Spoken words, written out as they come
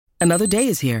Another day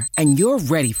is here, and you're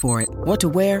ready for it. What to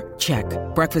wear? Check.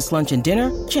 Breakfast, lunch, and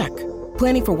dinner? Check.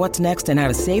 Planning for what's next and how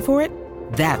to save for it?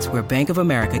 That's where Bank of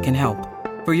America can help.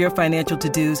 For your financial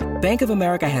to-dos, Bank of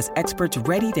America has experts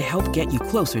ready to help get you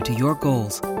closer to your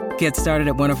goals. Get started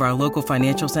at one of our local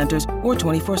financial centers or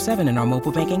 24/7 in our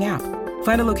mobile banking app.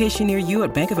 Find a location near you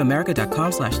at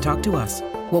bankofamerica.com/talktous.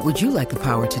 What would you like the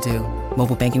power to do?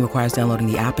 Mobile banking requires downloading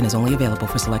the app and is only available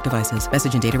for select devices.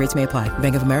 Message and data rates may apply.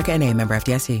 Bank of America N.A., member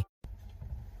FDIC.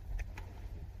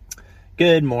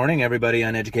 Good morning, everybody.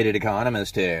 Uneducated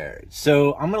Economist here.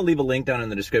 So I'm going to leave a link down in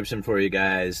the description for you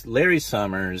guys. Larry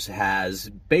Summers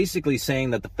has basically saying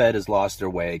that the Fed has lost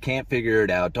their way, can't figure it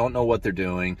out, don't know what they're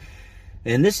doing.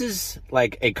 And this is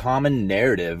like a common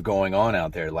narrative going on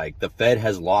out there, like the Fed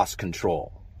has lost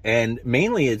control. And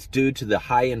mainly it's due to the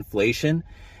high inflation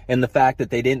and the fact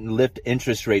that they didn't lift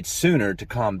interest rates sooner to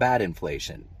combat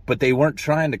inflation. But they weren't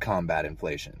trying to combat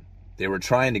inflation. They were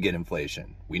trying to get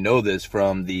inflation. We know this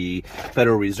from the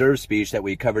Federal Reserve speech that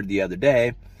we covered the other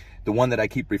day, the one that I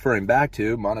keep referring back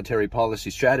to, Monetary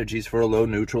Policy Strategies for a Low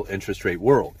Neutral Interest Rate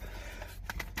World.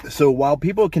 So while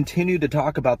people continue to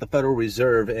talk about the Federal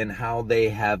Reserve and how they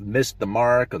have missed the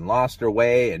mark and lost their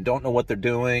way and don't know what they're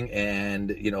doing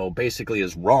and, basically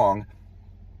is wrong,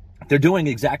 they're doing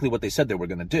exactly what they said they were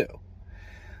going to do.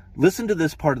 Listen to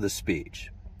this part of the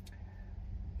speech.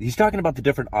 He's talking about the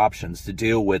different options to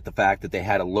deal with the fact that they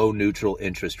had a low neutral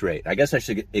interest rate. I guess I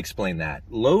should explain that.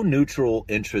 Low neutral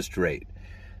interest rate.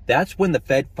 That's when the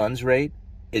Fed funds rate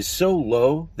is so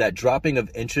low that dropping of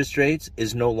interest rates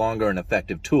is no longer an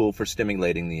effective tool for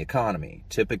stimulating the economy.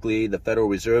 Typically, the Federal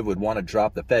Reserve would want to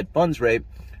drop the Fed funds rate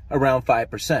around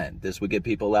 5%. This would get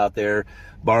people out there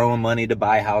borrowing money to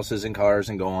buy houses and cars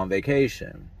and go on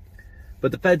vacation.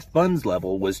 But the Fed funds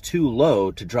level was too low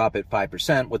to drop it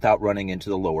 5% without running into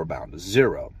the lower bound of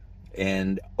zero.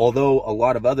 And although a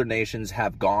lot of other nations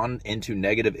have gone into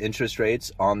negative interest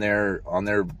rates on their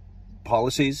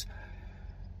policies,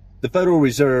 the Federal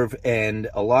Reserve and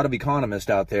a lot of economists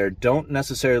out there don't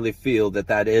necessarily feel that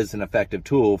that is an effective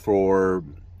tool for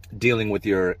dealing with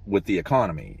the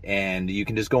economy. And you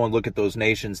can just go and look at those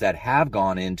nations that have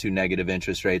gone into negative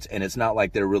interest rates, and it's not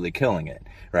like they're really killing it,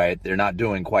 right? They're not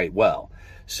doing quite well.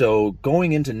 So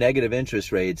going into negative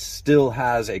interest rates still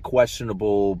has a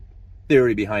questionable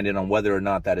theory behind it on whether or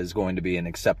not that is going to be an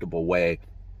acceptable way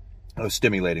of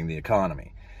stimulating the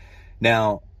economy.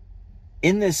 Now,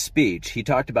 in this speech, he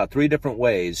talked about 3 different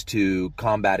ways to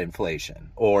combat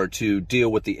inflation or to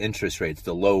deal with the interest rates,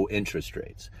 the low interest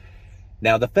rates.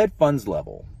 Now, the Fed funds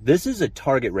level, this is a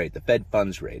target rate, the Fed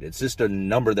funds rate. It's just a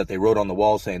number that they wrote on the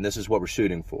wall saying this is what we're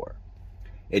shooting for.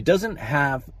 It doesn't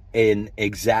have an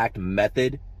exact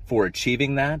method for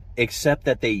achieving that, except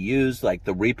that they use like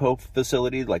the repo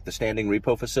facility, like the standing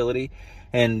repo facility,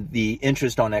 and the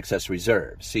interest on excess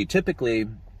reserves. See, typically,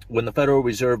 when the Federal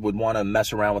Reserve would want to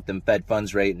mess around with them Fed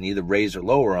funds rate and either raise or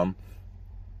lower them,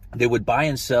 they would buy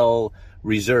and sell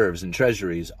reserves and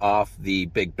treasuries off the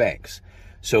big banks.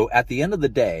 So at the end of the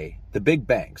day, the big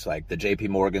banks like the JP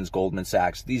Morgans, Goldman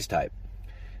Sachs, these type,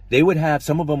 they would have,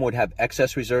 some of them would have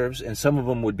excess reserves and some of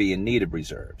them would be in need of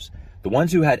reserves. The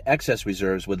ones who had excess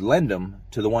reserves would lend them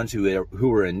to the ones who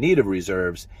were in need of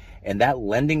reserves, and that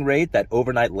lending rate, that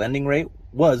overnight lending rate,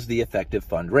 was the effective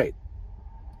fund rate.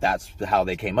 That's how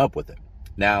they came up with it.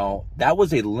 Now, that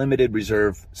was a limited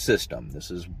reserve system. This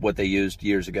is what they used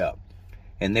years ago.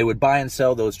 And they would buy and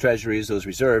sell those treasuries, those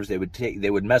reserves. They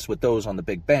would mess with those on the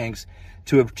big banks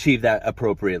to achieve that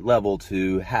appropriate level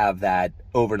to have that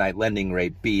overnight lending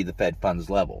rate be the Fed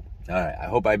funds level. All right, I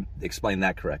hope I explained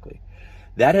that correctly.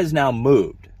 That has now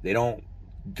moved. They don't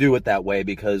do it that way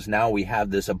because now we have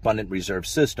this abundant reserve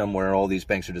system where all these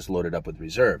banks are just loaded up with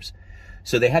reserves.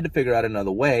 So they had to figure out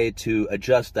another way to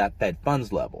adjust that Fed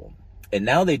funds level. And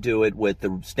now they do it with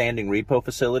the standing repo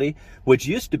facility, which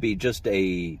used to be just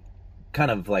a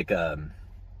kind of like a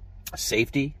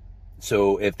safety.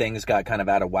 So if things got kind of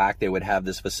out of whack, they would have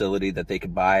this facility that they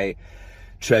could buy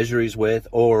treasuries with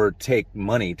or take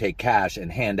cash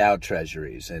and hand out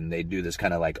treasuries. And they do this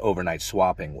kind of like overnight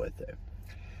swapping with it.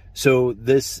 So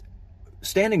this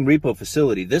standing repo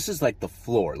facility, this is like the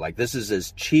floor. Like this is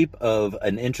as cheap of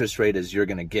an interest rate as you're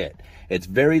going to get. It's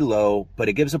very low, but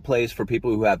it gives a place for people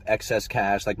who have excess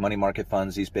cash, like money market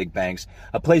funds, these big banks,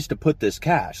 a place to put this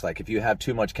cash. Like if you have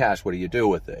too much cash, what do you do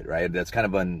with it, right? That's kind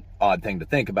of an odd thing to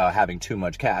think about, having too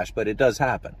much cash, but it does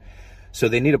happen. So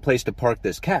they need a place to park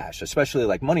this cash, especially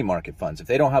like money market funds. If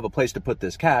they don't have a place to put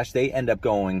this cash, they end up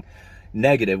going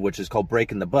negative, which is called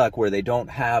breaking the buck, where they don't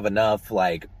have enough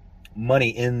like money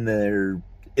in their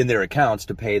in their accounts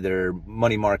to pay their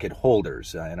money market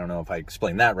holders. I don't know if I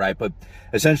explained that right, but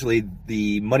essentially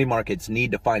the money markets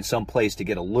need to find some place to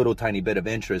get a little tiny bit of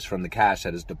interest from the cash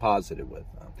that is deposited with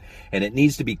them. And it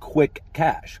needs to be quick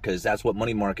cash, because that's what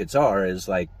money markets are, is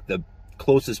like the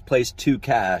closest place to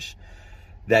cash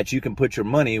that you can put your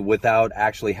money without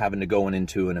actually having to go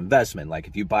into an investment. Like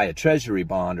if you buy a treasury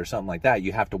bond or something like that,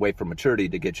 you have to wait for maturity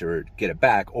to get it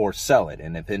back or sell it.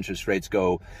 And if interest rates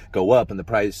go up and the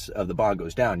price of the bond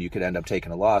goes down, you could end up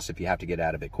taking a loss if you have to get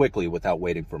out of it quickly without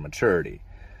waiting for maturity.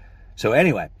 So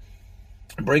anyway,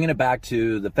 bringing it back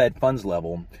to the Fed funds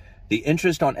level, the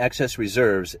interest on excess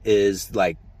reserves is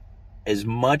like as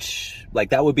much, like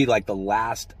that would be like the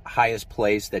last highest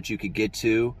place that you could get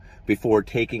to before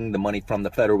taking the money from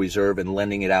the Federal Reserve and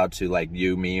lending it out to like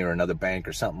you, me, or another bank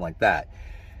or something like that.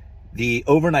 The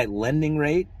overnight lending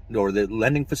rate or the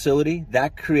lending facility,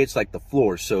 that creates like the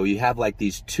floor. So you have like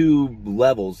these two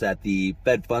levels that the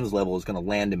Fed funds level is going to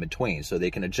land in between. So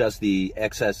they can adjust the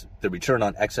return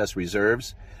on excess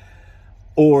reserves,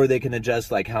 or they can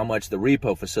adjust like how much the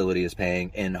repo facility is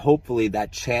paying. And hopefully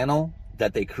that channel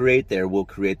that they create there will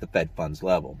create the Fed funds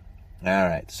level. All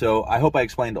right, so I hope I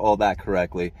explained all that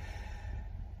correctly.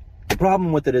 The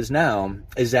problem with it is now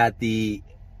is that the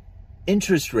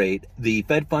interest rate, the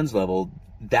Fed funds level,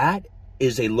 that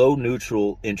is a low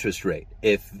neutral interest rate.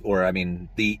 The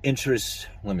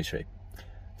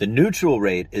neutral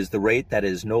rate is the rate that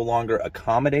is no longer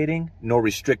accommodating nor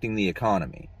restricting the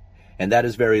economy. And that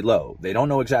is very low. They don't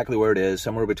know exactly where it is,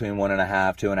 somewhere between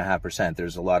 1.5%, 2.5%.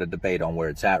 There's a lot of debate on where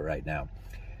it's at right now.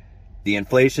 The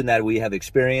inflation that we have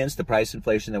experienced, the price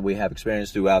inflation that we have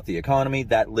experienced throughout the economy,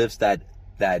 that lifts that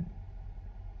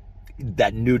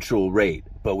neutral rate,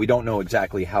 but we don't know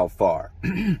exactly how far.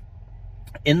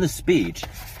 In the speech,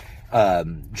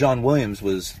 John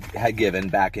Williams had given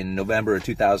back in November of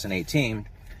 2018,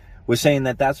 was saying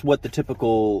that that's what the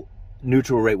typical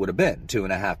neutral rate would have been,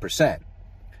 2.5%.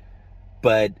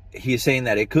 But he's saying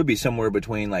that it could be somewhere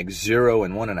between like 0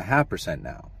 and 1.5%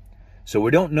 now. So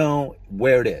we don't know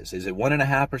where it is. Is it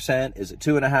 1.5%? Is it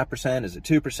 2.5%? Is it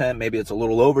 2%? Maybe it's a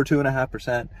little over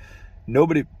 2.5%.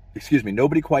 Nobody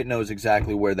quite knows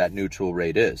exactly where that neutral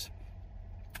rate is.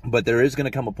 But there is going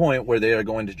to come a point where they are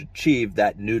going to achieve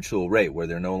that neutral rate, where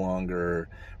they're no longer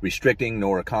restricting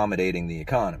nor accommodating the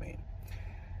economy.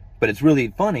 But it's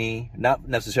really funny, not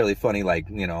necessarily funny like,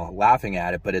 laughing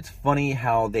at it, but it's funny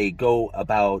how they go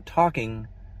about talking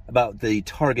about the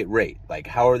target rate. Like,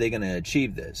 how are they going to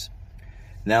achieve this?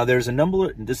 Now, there's a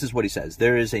number, this is what he says.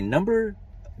 There is a number,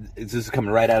 this is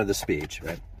coming right out of the speech,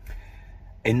 right?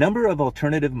 A number of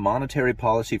alternative monetary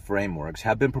policy frameworks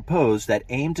have been proposed that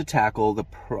aim to tackle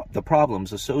the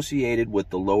problems associated with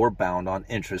the lower bound on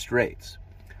interest rates.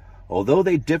 Although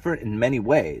they differ in many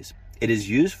ways, it is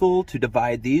useful to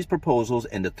divide these proposals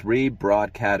into three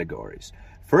broad categories.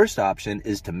 First option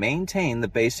is to maintain the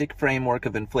basic framework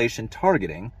of inflation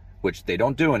targeting, which they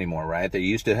don't do anymore, right? They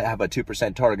used to have a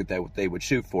 2% target that they would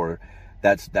shoot for.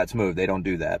 That's moved. They don't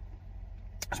do that.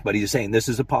 But he's saying this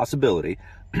is a possibility.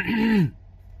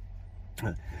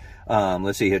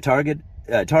 Let's see here.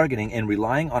 Targeting and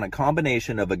relying on a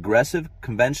combination of aggressive,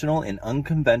 conventional, and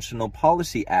unconventional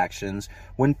policy actions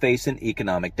when facing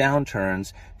economic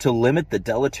downturns to limit the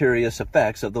deleterious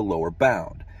effects of the lower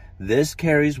bound. This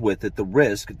carries with it the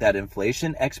risk that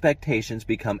inflation expectations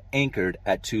become anchored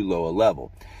at too low a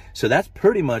level. So that's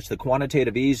pretty much the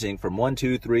quantitative easing from 1,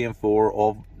 2, 3, and 4,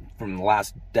 all from the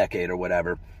last decade or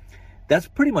whatever. That's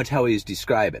pretty much how he's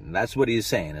describing. That's what he's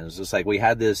saying. It's just like we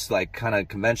had this like kind of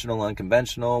conventional,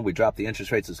 unconventional. We dropped the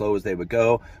interest rates as low as they would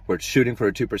go. We're shooting for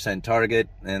a 2% target,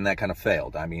 and that kind of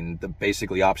failed. I mean,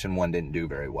 basically option one didn't do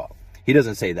very well. He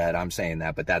doesn't say that. I'm saying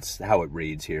that, but that's how it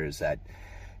reads here, is that,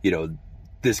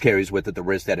 this carries with it the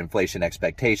risk that inflation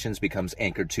expectations becomes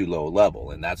anchored too low a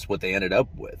level. And that's what they ended up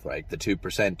with, right? The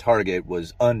 2% target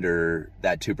was under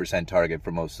that 2% target for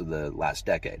most of the last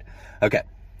decade. Okay,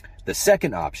 the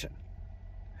second option.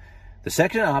 The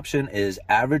second option is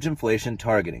average inflation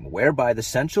targeting, whereby the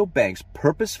central banks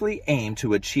purposefully aim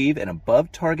to achieve an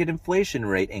above-target inflation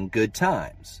rate in good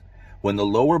times, when the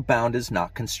lower bound is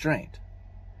not constrained.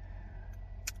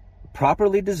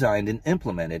 Properly designed and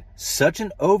implemented, such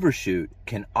an overshoot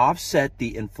can offset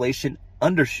the inflation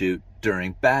undershoot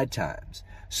during bad times,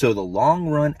 so the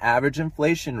long-run average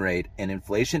inflation rate and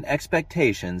inflation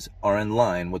expectations are in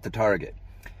line with the target.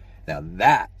 Now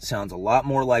that sounds a lot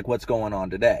more like what's going on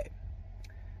today.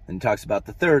 Then he talks about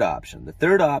the third option. The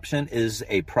third option is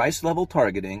a price level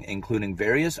targeting, including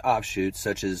various offshoots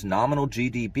such as nominal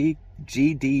GDP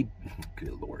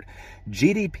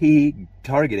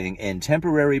targeting and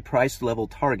temporary price level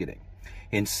targeting.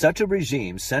 In such a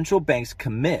regime, central banks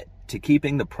commit to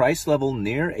keeping the price level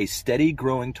near a steady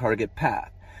growing target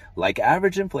path. Like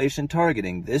average inflation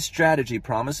targeting, this strategy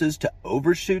promises to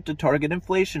overshoot the target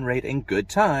inflation rate in good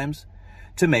times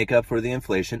to make up for the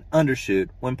inflation undershoot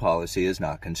when policy is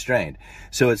not constrained.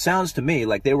 So it sounds to me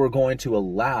like they were going to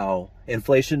allow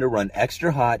inflation to run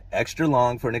extra hot, extra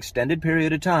long for an extended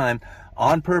period of time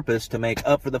on purpose to make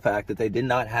up for the fact that they did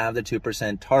not have the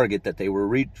 2% target that they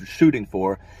were shooting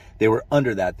for. They were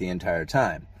under that the entire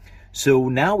time. So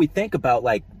now we think about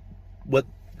like what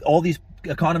all these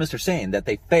economists are saying, that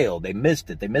they failed, they missed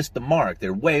it, they missed the mark,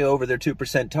 they're way over their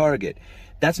 2% target.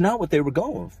 That's not what they were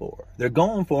going for. They're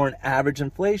going for an average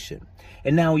inflation.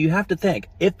 And now you have to think,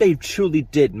 if they truly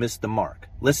did miss the mark,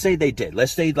 let's say they did,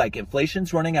 let's say like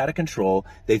inflation's running out of control,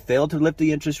 they failed to lift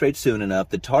the interest rate soon enough,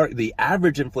 the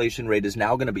average inflation rate is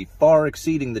now going to be far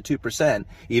exceeding the 2%,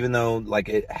 even though like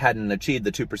it hadn't achieved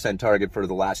the 2% target for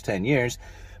the last 10 years.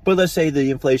 But let's say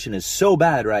the inflation is so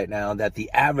bad right now that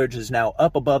the average is now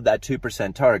up above that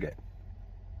 2% target,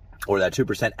 or that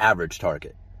 2% average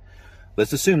target.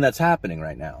 Let's assume that's happening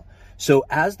right now. So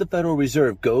as the Federal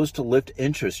Reserve goes to lift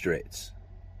interest rates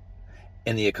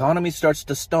and the economy starts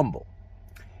to stumble,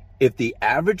 if the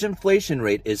average inflation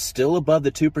rate is still above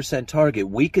the 2% target,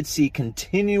 we could see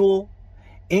continual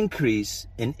increase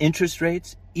in interest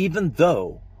rates even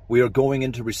though we are going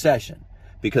into recession,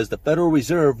 because the Federal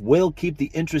Reserve will keep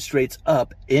the interest rates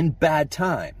up in bad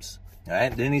times. All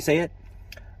right? Didn't he say it?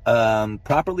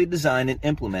 Properly designed and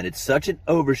implemented, such an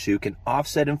overshoot can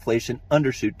offset inflation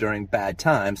undershoot during bad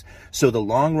times, so the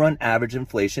long-run average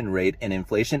inflation rate and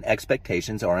inflation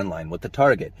expectations are in line with the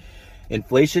target.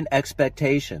 Inflation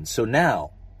expectations. So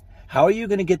now, how are you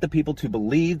going to get the people to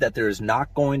believe that there is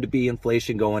not going to be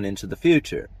inflation going into the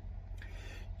future?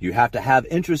 You have to have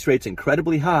interest rates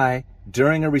incredibly high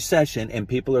during a recession, and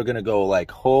people are going to go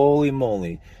like, holy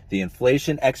moly, the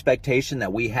inflation expectation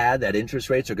that we had, that interest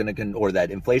rates are going to, or that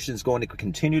inflation is going to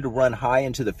continue to run high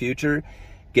into the future,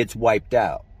 gets wiped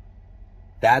out.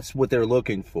 That's what they're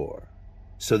looking for,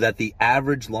 so that the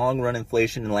average long-run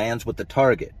inflation lands with the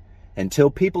target.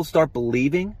 Until people start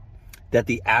believing that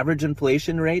the average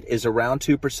inflation rate is around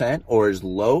 2% or is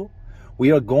low,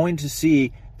 we are going to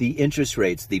see the interest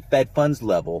rates, the Fed funds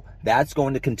level, that's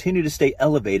going to continue to stay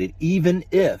elevated even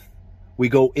if we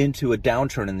go into a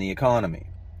downturn in the economy.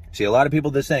 See, a lot of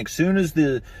people that think soon as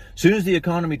the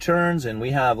economy turns and we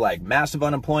have like massive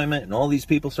unemployment and all these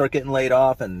people start getting laid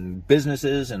off and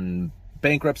businesses and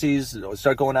bankruptcies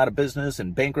start going out of business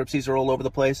and bankruptcies are all over the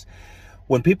place.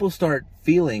 When people start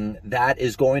feeling that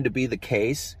is going to be the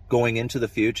case going into the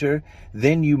future,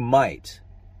 then you might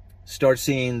start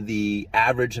seeing the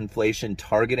average inflation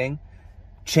targeting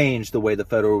change the way the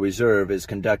Federal Reserve is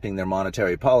conducting their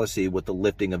monetary policy with the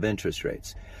lifting of interest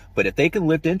rates. But if they can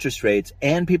lift interest rates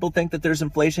and people think that there's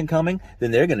inflation coming,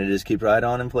 then they're going to just keep right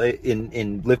on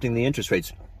in lifting the interest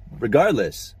rates,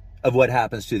 regardless of what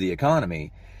happens to the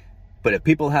economy. But if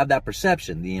people have that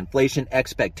perception, the inflation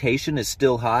expectation is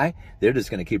still high, they're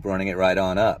just going to keep running it right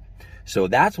on up. So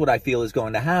that's what I feel is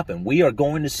going to happen. We are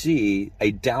going to see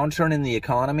a downturn in the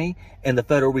economy and the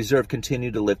Federal Reserve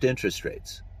continue to lift interest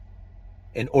rates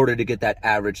in order to get that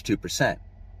average 2%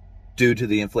 due to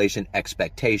the inflation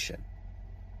expectation.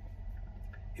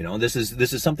 You know, this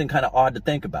is something kind of odd to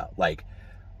think about. Like,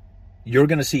 you're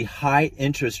going to see high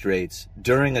interest rates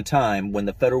during a time when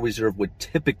the Federal Reserve would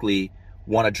typically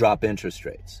want to drop interest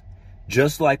rates.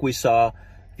 Just like we saw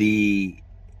the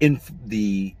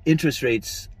interest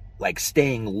rates like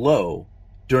staying low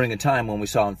during a time when we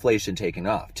saw inflation taking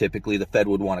off. Typically, the Fed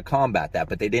would want to combat that,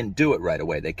 but they didn't do it right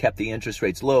away. They kept the interest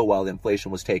rates low while the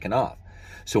inflation was taking off.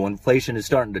 So when inflation is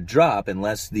starting to drop,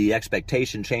 unless the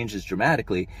expectation changes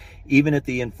dramatically, even if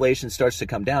the inflation starts to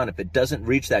come down, if it doesn't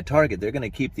reach that target, they're going to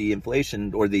keep the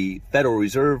inflation or the Federal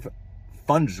Reserve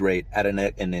funds rate at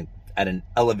an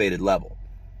elevated level.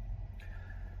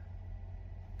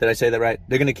 Did I say that right?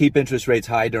 They're going to keep interest rates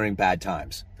high during bad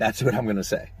times. That's what I'm going to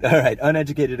say. All right,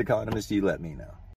 uneducated economist, you let me know.